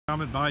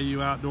I'm at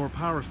Bayou Outdoor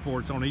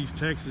Powersports on East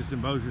Texas in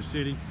Bossier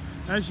City.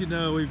 As you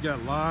know, we've got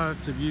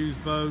lots of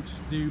used boats,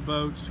 new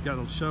boats, got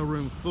a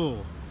showroom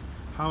full.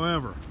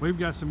 However, we've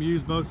got some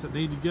used boats that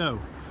need to go.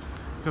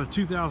 Got a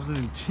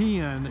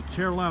 2010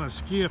 Carolina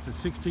skiff that's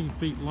 16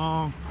 feet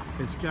long.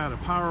 It's got a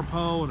power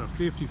pole and a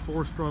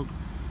 54-stroke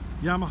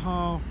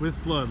Yamaha with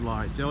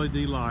floodlights,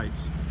 LED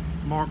lights,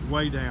 marked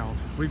way down.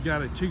 We've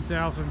got a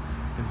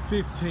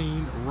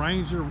 2015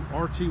 Ranger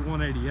RT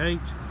 188.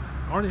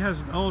 Already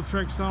has an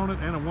Ultrex on it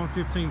and a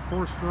 115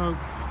 4-stroke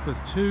with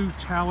 2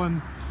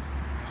 Talon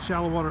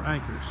shallow water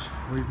anchors.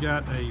 We've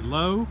got a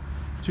low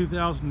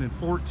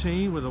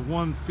 2014 with a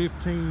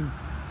 115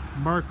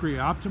 Mercury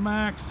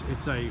Optimax.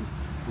 It's a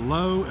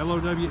low LOWE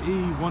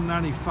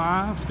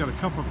 195. It's got a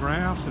couple of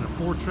graphs and a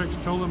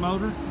 4-Trex trolling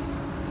motor.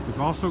 We've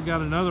also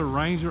got another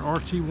Ranger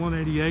RT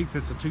 188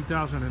 that's a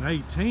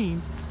 2018.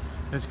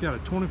 It's got a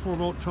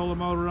 24-volt trolling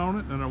motor on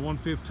it and a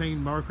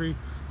 115 Mercury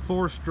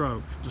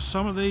 4-stroke.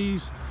 Some of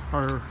these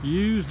are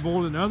used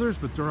more than others,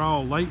 but they're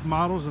all late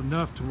models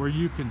enough to where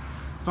you can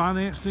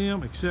finance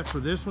them, except for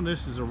this one.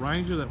 This is a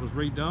Ranger that was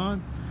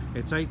redone.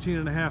 It's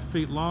 18.5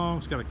 feet long.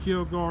 It's got a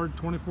keel guard,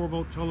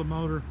 24-volt trolling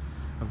motor,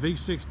 a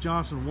V6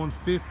 Johnson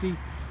 150,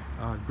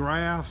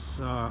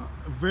 graphs,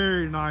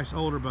 very nice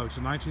older boat. It's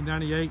a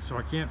 1998, so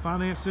I can't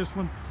finance this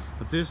one,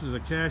 but this is a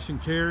cash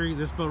and carry.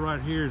 This boat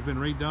right here has been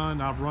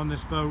redone. I've run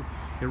this boat.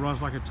 It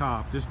runs like a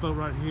top. This boat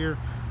right here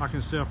I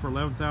can sell for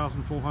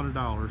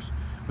 $11,400.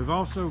 We've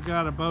also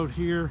got a boat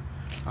here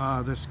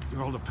that's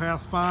called a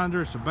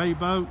Pathfinder. It's a bay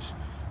boat.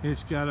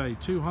 It's got a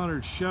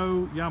 200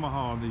 show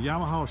Yamaha. The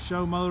Yamaha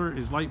show motor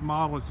is late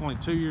model. It's only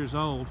 2 years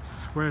old,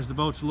 whereas the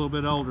boat's a little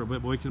bit older,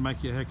 but we can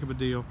make you a heck of a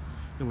deal.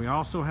 And we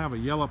also have a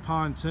yellow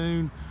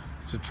pontoon.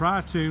 It's a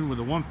tri-tune with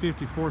a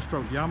 150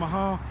 4-stroke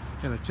Yamaha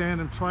and a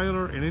tandem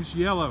trailer, and it's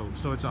yellow,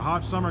 so it's a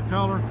hot summer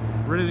color,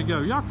 ready to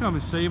go. Y'all come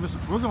and see us.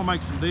 We're gonna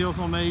make some deals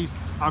on these.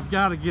 I've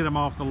got to get them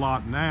off the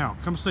lot now.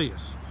 Come see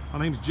us. My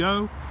name's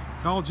Joe.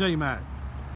 Call J-Mac.